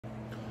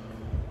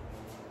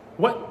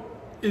What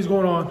is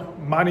going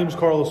on? My name is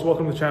Carlos.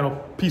 Welcome to the channel.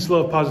 Peace,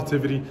 love,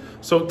 positivity.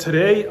 So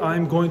today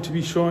I'm going to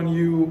be showing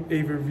you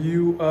a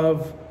review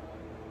of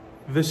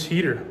this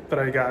heater that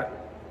I got.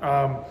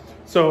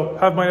 So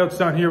I have my notes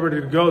down here ready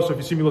to go. So if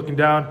you see me looking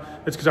down,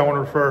 it's because I want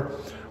to refer.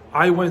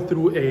 I went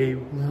through a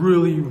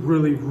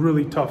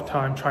really tough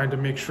time trying to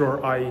make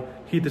sure I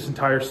heat this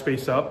entire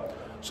space up.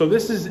 So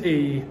this is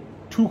a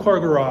 2-car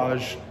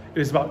garage.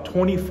 It is about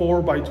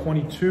 24 by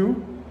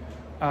 22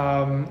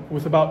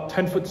 with about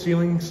 10-foot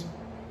ceilings.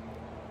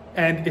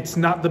 And it's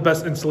not the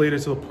best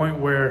insulated to the point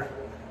where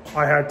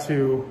I had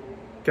to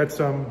get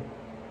some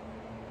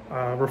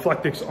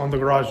Reflectix on the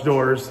garage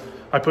doors.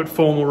 I put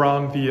foam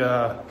around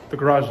the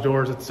garage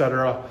doors,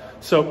 etc.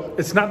 So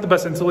it's not the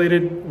best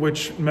insulated,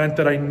 which meant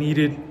that I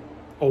needed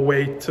a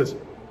way to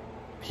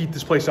heat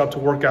this place up to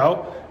work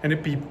out and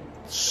it be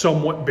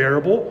somewhat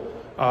bearable.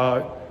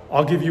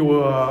 I'll give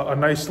you a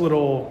nice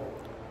little,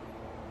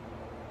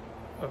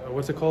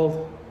 what's it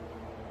called?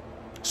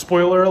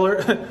 Spoiler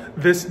alert,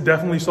 this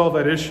definitely solved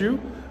that issue.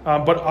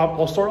 But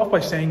I'll start off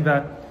by saying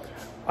that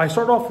I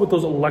started off with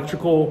those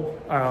electrical,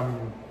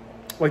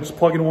 like just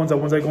plug-in ones, the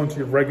ones that go into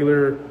your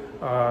regular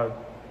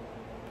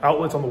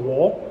outlets on the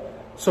wall.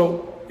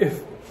 So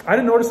if I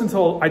didn't notice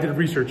until I did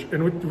research,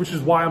 and which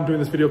is why I'm doing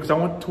this video, because I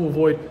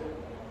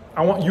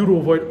want you to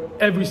avoid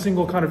every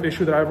single kind of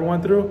issue that I ever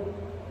went through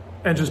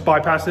and just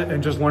bypass it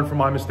and just learn from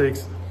my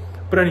mistakes.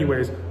 But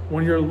anyways,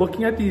 when you're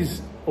looking at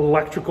these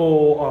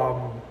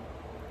electrical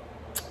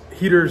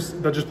heaters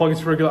that just plug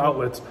into regular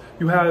outlets,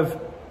 you have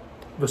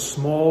the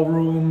small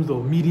rooms, the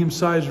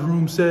medium-sized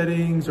room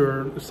settings,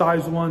 or the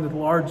size ones, the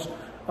large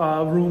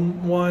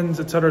room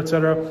ones, etc.,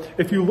 etc.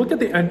 If you look at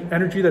the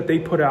energy that they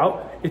put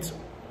out, it's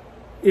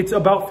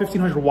about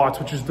 1500 watts,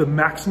 which is the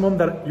maximum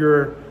that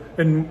you're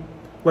in,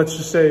 let's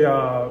just say,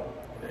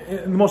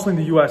 mostly in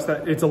the US,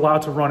 that it's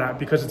allowed to run at,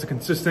 because it's a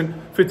consistent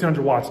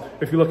 1500 watts.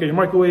 If you look at your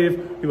microwave,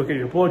 you look at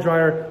your blow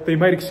dryer, they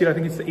might exceed, I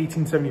think it's the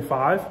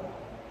 1875.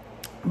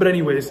 But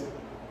anyways,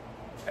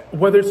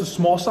 whether it's a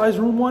small size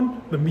room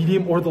one, the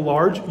medium or the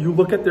large, you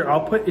look at their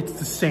output, it's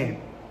the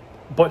same.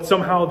 But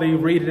somehow they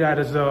rated that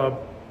as a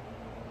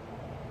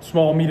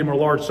small, medium, or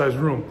large size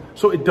room.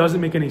 So it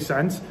doesn't make any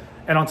sense.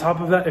 And on top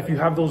of that, if you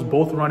have those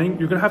both running,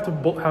 you're gonna have to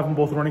have them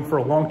both running for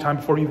a long time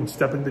before you even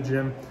step into the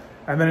gym.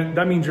 And then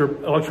that means your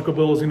electrical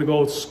bill is gonna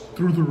go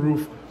through the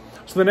roof.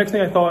 So the next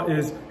thing I thought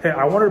is, hey,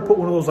 I wanted to put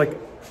one of those like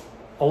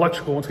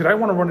electrical ones, because I don't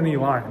want to run any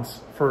lines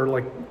for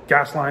like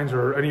gas lines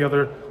or any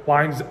other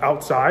lines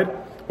outside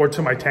or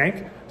to my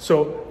tank.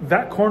 So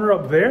that corner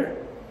up there,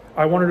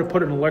 I wanted to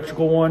put an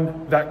electrical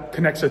one that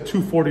connects at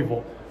 240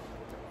 volt.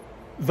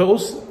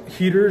 Those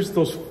heaters,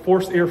 those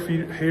forced air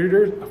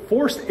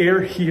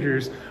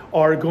heaters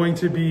are going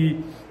to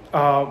be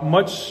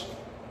much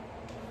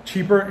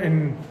cheaper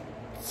in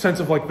sense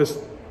of like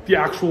the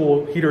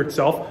actual heater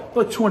itself,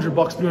 like 200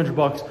 bucks, 300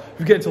 bucks. If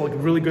you get into like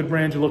really good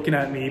brands, you're looking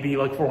at maybe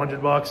like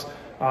 400 bucks.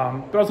 But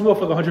I was gonna go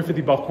for the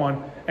 150 buck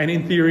one. And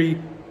in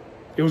theory,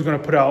 it was gonna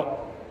put out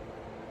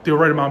the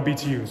right amount of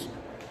BTUs.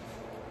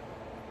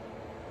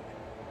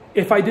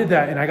 If I did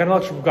that and I got an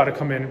electrical guy to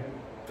come in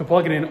to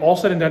plug it in, all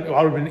said and done, it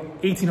would have been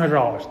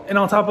 $1,800. And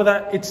on top of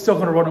that, it's still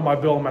gonna run up my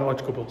bill on my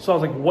electrical bill. So I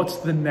was like, what's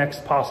the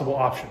next possible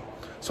option?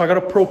 So I got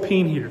a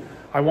propane heater.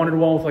 I wanted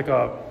one with like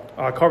a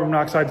carbon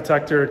monoxide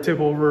detector, tip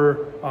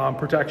over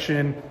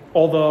protection,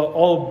 all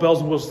the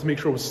bells and whistles to make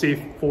sure it was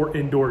safe for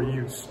indoor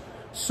use.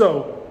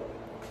 So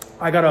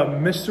I got a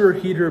Mr.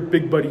 Heater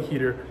Big Buddy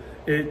heater.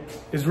 It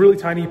is really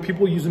tiny.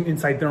 People use them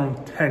inside their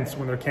own tents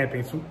when they're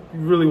camping. It's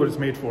really what it's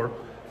made for.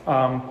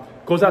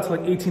 Goes out to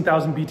like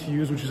 18,000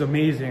 BTUs, which is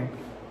amazing,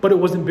 but it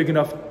wasn't big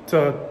enough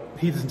to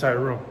heat this entire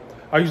room.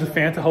 I used a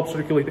fan to help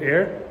circulate the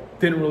air.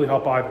 Didn't really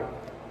help either.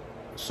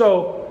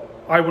 So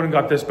I went and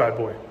got this bad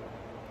boy.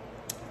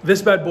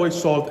 This bad boy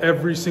solved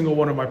every single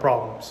one of my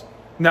problems.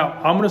 Now,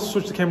 I'm gonna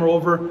switch the camera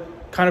over,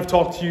 kind of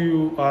talk to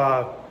you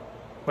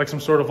like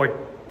some sort of like,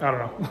 I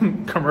don't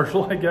know,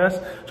 commercial, I guess,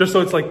 just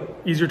so it's like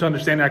easier to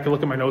understand. I can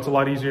look at my notes a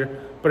lot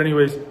easier. But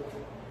anyways,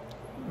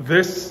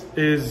 this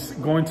is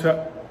going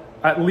to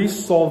at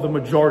least solve the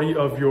majority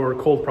of your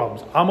cold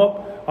problems.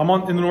 I'm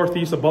in the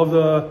Northeast above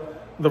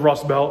the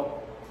Rust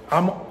Belt.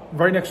 I'm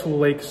right next to the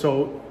lake,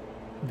 so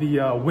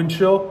the wind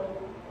chill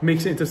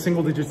makes it into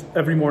single digits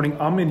every morning.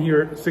 I'm in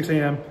here at 6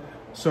 a.m.,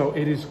 so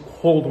it is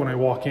cold when I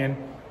walk in.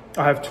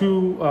 I have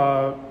 2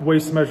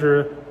 ways to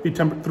measure,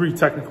 3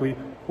 technically,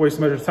 ways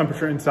to measure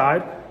temperature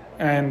inside,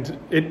 and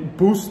it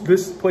boosts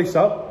this place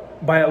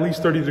up by at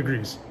least 30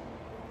 degrees.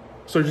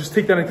 So just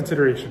take that in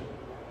consideration.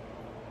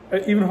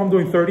 Even if I'm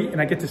doing 30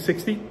 and I get to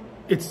 60,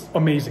 it's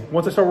amazing.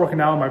 Once I start working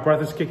out and my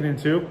breath is kicking in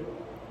too,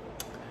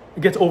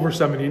 it gets over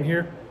 70 in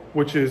here,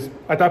 which is,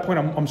 at that point,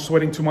 I'm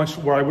sweating too much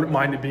where I wouldn't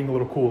mind it being a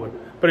little cooler.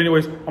 But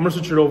anyways, I'm gonna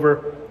switch it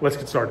over. Let's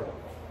get started.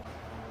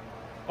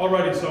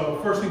 Alrighty, so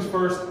first things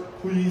first,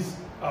 please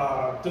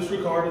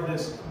disregard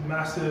this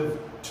massive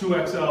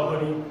 2XL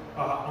hoodie.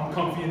 I'm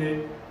comfy in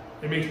it.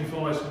 It makes me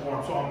feel nice and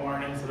warm, so I'm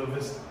wearing it instead of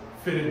this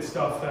fitted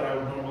stuff that I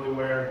would normally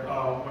wear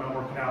when I'm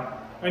working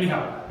out.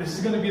 Anyhow, this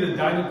is going to be the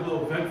Dyna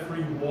Glo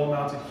vent-free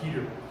wall-mounted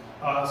heater.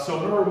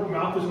 So in order to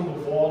mount this on the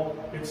wall,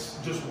 it's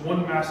just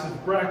one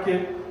massive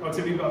bracket. It's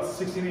going to be about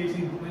 16 to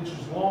 18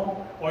 inches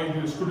long. All you do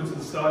is screw it into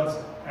the studs,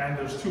 and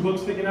there's 2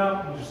 hooks sticking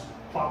out. You just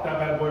plop that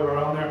bad boy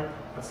right on there.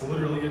 That's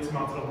literally it,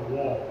 mounted on the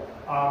wall.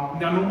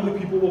 Now normally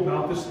people will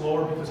mount this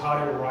lower because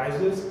how it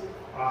rises.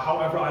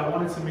 However, I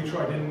wanted to make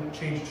sure I didn't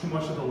change too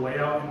much of the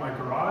layout in my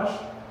garage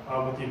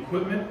with the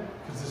equipment,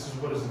 because this is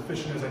what as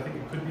efficient as I think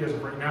it could be as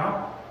of right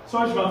now. So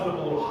I just mounted it up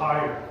a little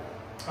higher.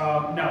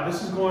 Now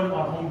this is going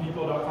on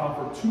HomeDepot.com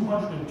for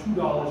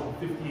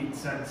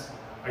 $202.58.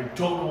 I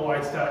don't know why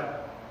it's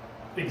that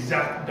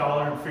exact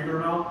dollar and figure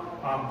amount,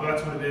 but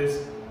that's what it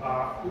is.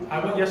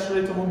 I went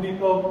yesterday to Home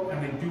Depot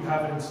and they do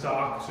have it in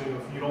stock, so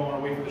if you don't want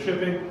to wait for the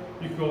shipping,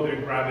 you can go there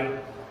and grab it.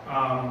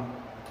 I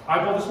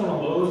bought this one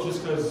on Lowe's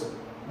just because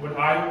when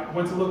I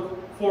went to look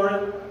for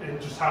it, it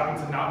just happened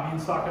to not be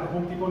in stock at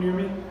Home Depot near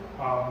me.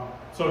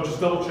 So just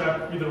double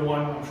check either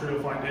one, I'm sure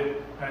you'll find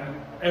it. And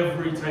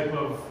every type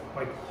of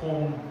like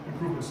home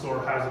improvement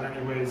store has it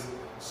anyways.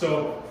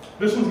 So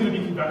this one's gonna be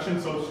convection,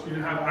 so you're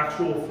gonna have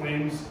actual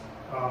flames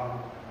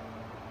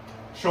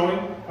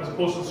showing as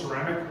opposed to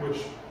ceramic,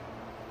 which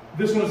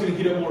this one is gonna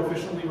heat up more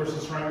efficiently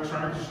versus ceramic.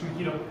 Ceramic is just gonna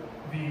heat up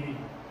the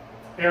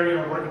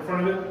area right in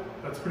front of it.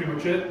 That's pretty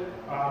much it.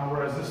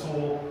 Whereas this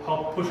will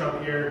help push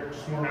out the air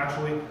just more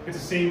naturally. It's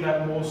the same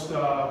that most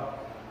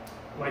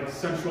like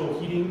central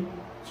heating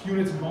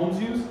units in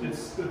homes use.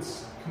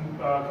 It's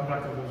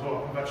convective as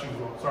well, convection as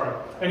well. Sorry.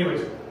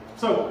 Anyways,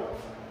 so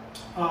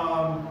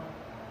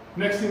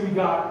next thing we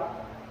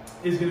got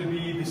is going to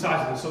be the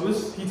size of this. So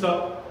this heats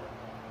up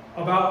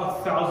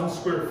about 1,000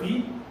 square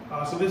feet.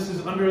 So this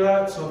is under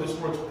that. So this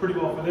works pretty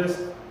well for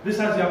this. This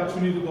has the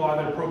opportunity to go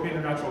either propane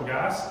or natural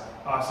gas.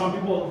 Some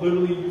people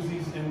literally use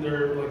these in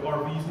their like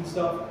RVs and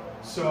stuff.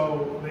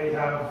 So they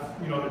have,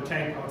 you know, their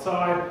tank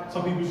outside.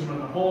 Some people use them in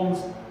their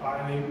homes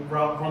and they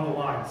run the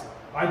lines.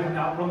 I did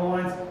not run the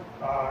lines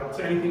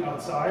to anything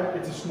outside.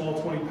 It's a small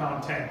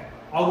 20-pound tank.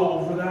 I'll go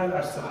over that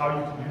as to how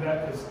you can do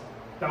that, because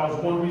that was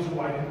one reason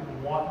why I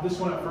didn't want this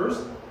one at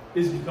first,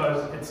 is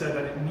because it said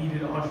that it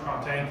needed a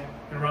 100-pound tank,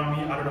 and around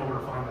me, I don't know where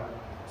to find that.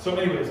 So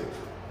anyways,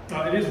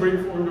 it is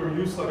rated for indoor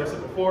use, like I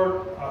said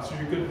before, so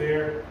you're good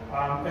there.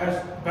 It has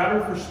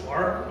battery for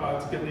spark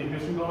to get the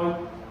ignition going.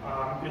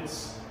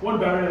 It's one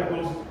battery that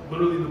goes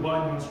literally in the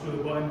button. You screw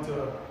the button to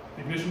the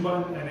ignition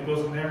button, and it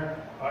goes in there.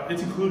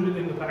 It's included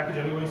in the package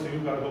anyway, so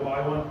you've got to go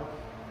buy one.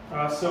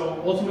 So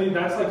ultimately,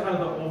 that's like kind of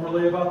the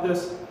overlay about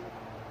this.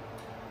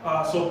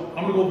 So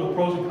I'm going to go over the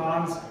pros and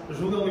cons. There's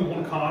really only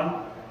one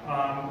con,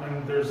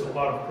 and there's a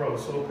lot of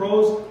pros. So the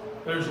pros,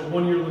 there's a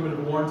 1-year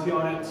limited warranty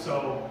on it,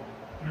 so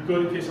you're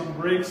good in case something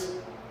breaks.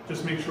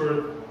 Just make sure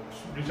to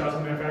reach out to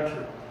the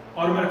manufacturer.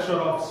 Automatic shut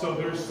off, so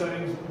there's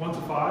settings 1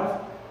 to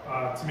 5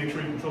 to make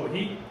sure you control the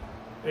heat.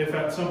 If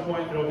at some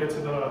point it'll get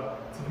to the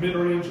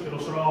mid-range, it'll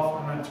shut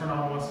off and then turn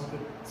on once it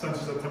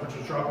senses that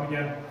temperature's dropping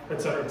again,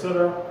 etc.,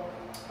 etc.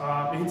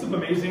 It heats up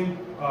amazing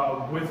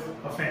with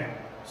a fan.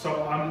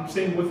 So I'm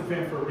saying with a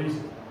fan for a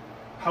reason.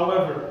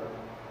 However,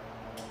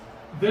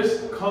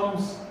 this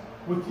comes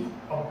with the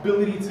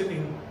ability to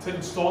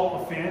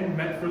install a fan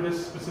meant for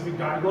this specific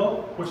Dyna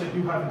Glo, which I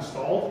do have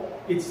installed.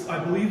 It's, I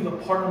believe the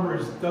part number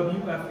is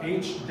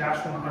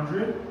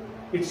WFH-100.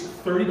 It's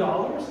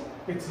 $30.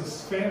 It's a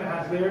fan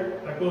that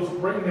has that goes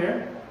right in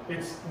there.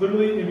 It's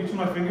literally in between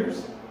my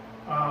fingers.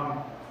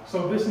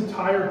 So this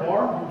entire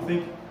bar, you would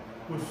think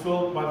would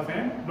fill by the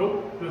fan.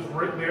 Nope, just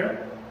right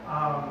there.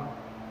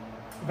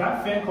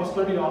 That fan costs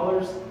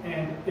 $30,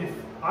 and if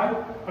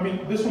I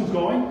mean, this one's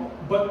going,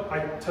 but I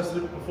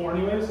tested it before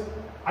anyways.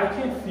 I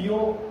can't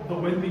feel the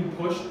wind being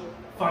pushed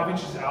 5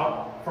 inches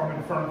out from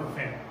in front of the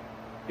fan.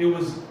 It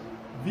was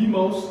the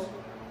most,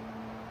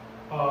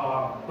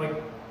 like,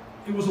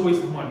 it was a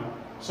waste of money.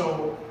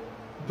 So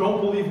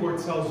don't believe where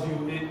it tells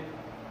you it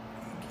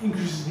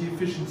increases the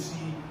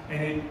efficiency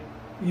and it,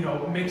 you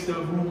know, makes the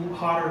room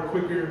hotter,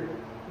 quicker.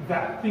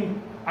 That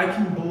thing, I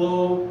can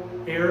blow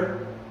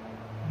air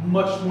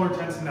much more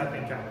intense than that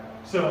thing can.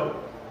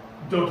 So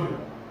don't do that.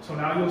 So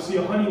now you'll see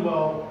a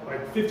Honeywell,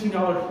 like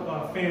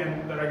 $15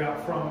 fan that I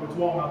got from, it's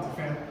wall mounted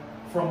fan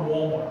from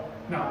Walmart.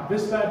 Now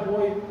this bad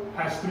boy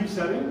has 3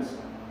 settings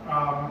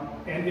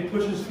and it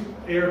pushes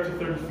air to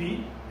 30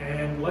 feet.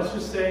 And let's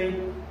just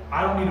say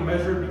I don't need to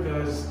measure it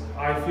because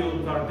I feel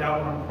without a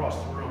doubt when I'm across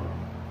the room.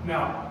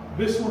 Now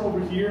this one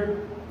over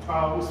here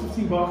was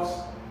 15 bucks.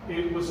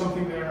 It was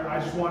something there. I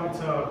just wanted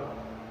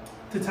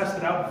to test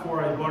it out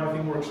before I bought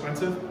anything more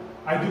expensive.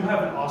 I do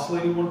have an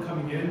oscillating one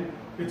coming in.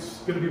 It's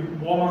going to be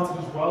wall mounted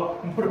as well.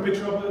 I'm going to put a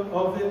picture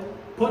of it.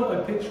 Put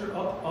a picture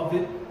up of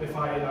it if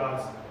I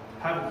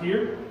have it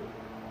here.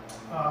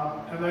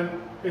 And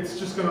then it's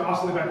just going to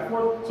oscillate back and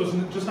forth. So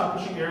it's just not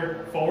pushing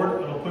air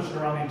forward. It'll push it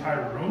around the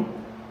entire room.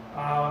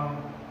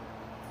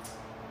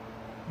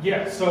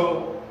 Yeah,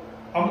 so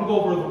I'm going to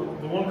go over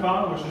the one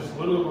con, which is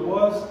literally what it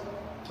was,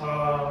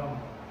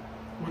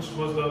 which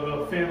was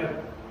the fan that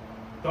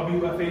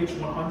WFH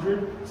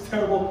 100. It's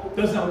terrible,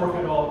 does not work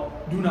at all.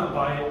 Do not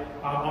buy it.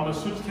 I'm gonna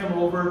switch the camera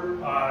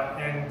over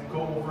and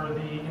go over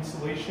the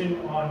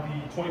installation on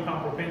the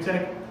 20-pound propane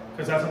tank,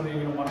 because that's something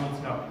you're gonna want to need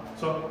to know.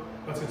 So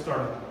let's get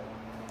started.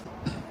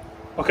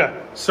 Okay,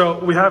 so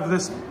we have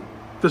this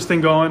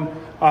thing going.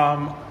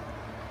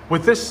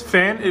 With this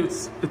fan,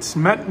 it's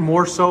meant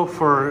more so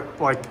for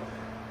like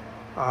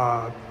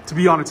to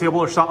be on a table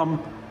or something,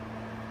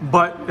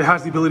 but it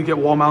has the ability to get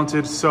wall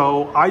mounted.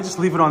 So I just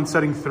leave it on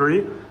setting 3,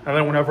 and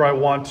then whenever I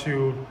want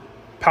to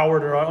power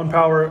it or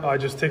unpower it, I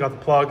just take out the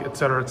plug,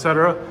 etc.,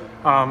 etc.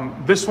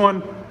 This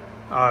one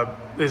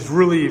is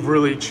really,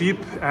 really cheap,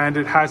 and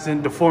it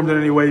hasn't deformed in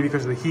any way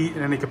because of the heat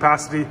in any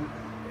capacity,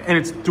 and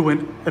it's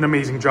doing an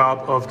amazing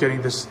job of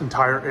getting this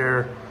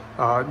entire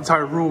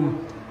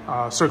room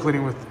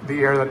circulating with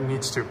the air that it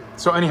needs to.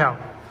 So anyhow,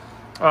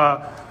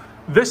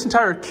 this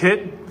entire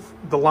kit,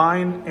 the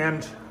line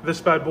and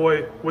this bad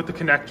boy with the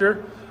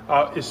connector,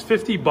 is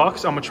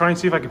 $50. I'm gonna try and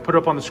see if I can put it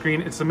up on the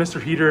screen. It's the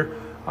Mr. Heater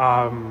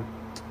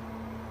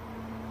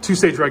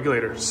 2-stage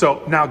regulator.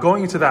 So now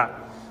going into that,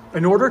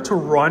 in order to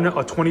run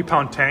a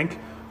 20-pound tank,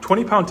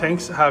 20-pound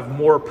tanks have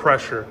more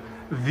pressure.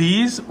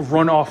 These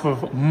run off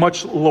of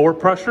much lower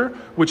pressure,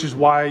 which is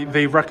why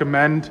they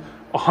recommend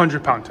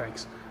 100-pound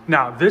tanks.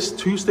 Now, this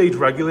 2-stage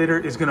regulator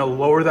is gonna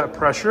lower that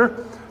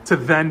pressure to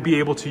then be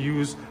able to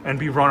use and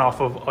be run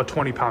off of a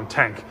 20-pound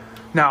tank.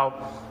 Now,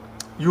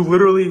 you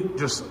literally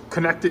just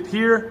connect it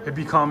here. It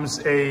becomes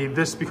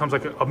this becomes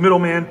like a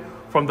middleman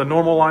from the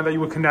normal line that you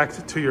would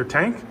connect to your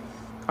tank.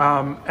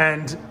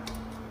 And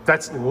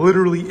that's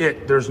literally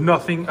it. There's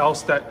nothing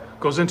else that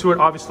goes into it.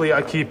 Obviously,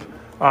 I keep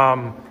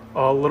a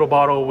little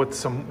bottle with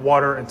some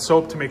water and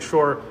soap to make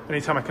sure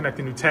anytime I connect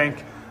a new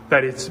tank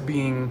that it's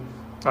being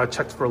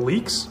checked for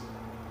leaks.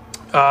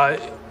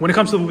 When it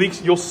comes to the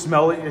leaks, you'll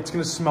smell it. It's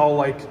gonna smell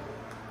like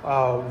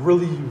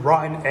really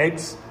rotten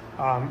eggs.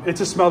 It's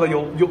a smell that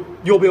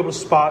you'll be able to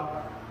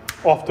spot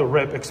off the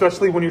rip,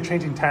 especially when you're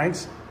changing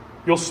tanks.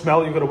 You'll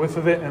smell it, you get a whiff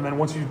of it, and then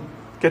once you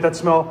get that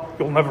smell,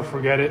 you'll never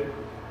forget it.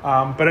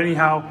 But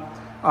anyhow,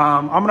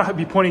 I'm gonna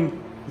be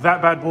pointing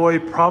that bad boy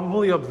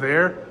probably up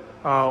there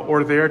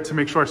or there to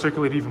make sure I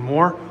circulate even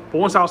more. But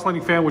once the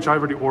outstanding fan, which I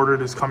already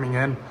ordered, is coming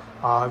in,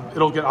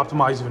 it'll get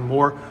optimized even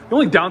more. The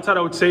only downside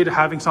I would say to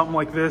having something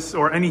like this,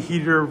 or any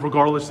heater,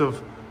 regardless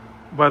of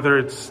whether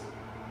it's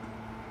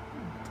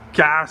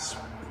gas,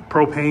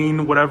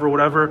 propane,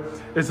 whatever,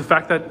 is the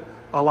fact that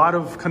a lot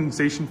of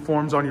condensation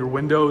forms on your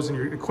windows and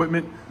your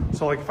equipment.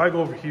 So like if I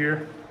go over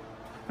here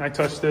and I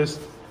touch this,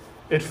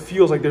 it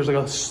feels like there's like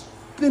a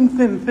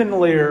thin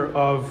layer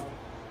of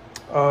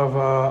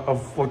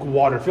like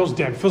water. It feels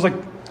damp. It feels like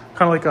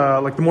kind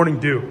of like the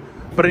morning dew.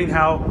 But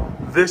anyhow,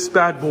 this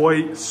bad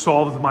boy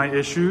solved my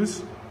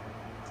issues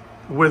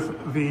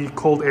with the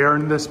cold air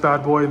in this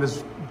bad boy in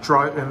this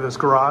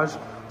garage.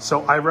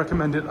 So I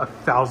recommend it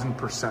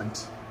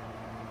 1000%.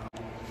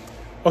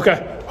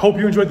 Okay, hope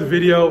you enjoyed the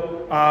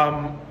video.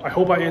 I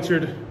hope I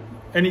answered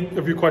any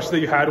of your questions that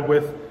you had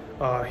with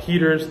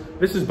heaters.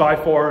 This is by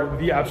far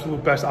the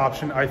absolute best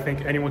option I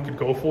think anyone could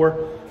go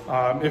for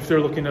if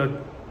they're looking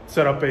to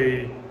set up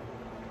a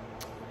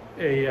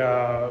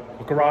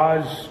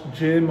garage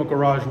gym, a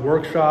garage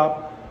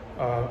workshop,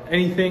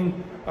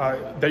 anything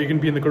that you're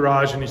gonna be in the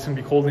garage and it's gonna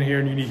be cold in here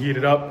and you need to heat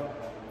it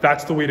up.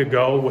 That's the way to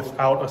go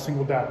without a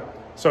single data.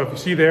 So if you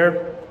see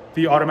there,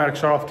 the automatic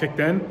shut off kicked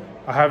in.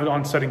 I have it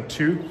on setting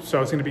 2,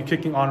 so it's gonna be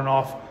kicking on and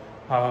off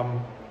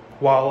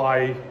while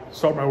I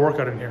start my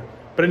workout in here.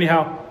 But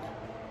anyhow,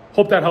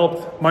 hope that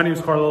helped. My name is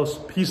Carlos.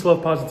 Peace,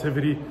 love,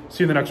 positivity.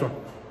 See you in the next one.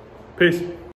 Peace.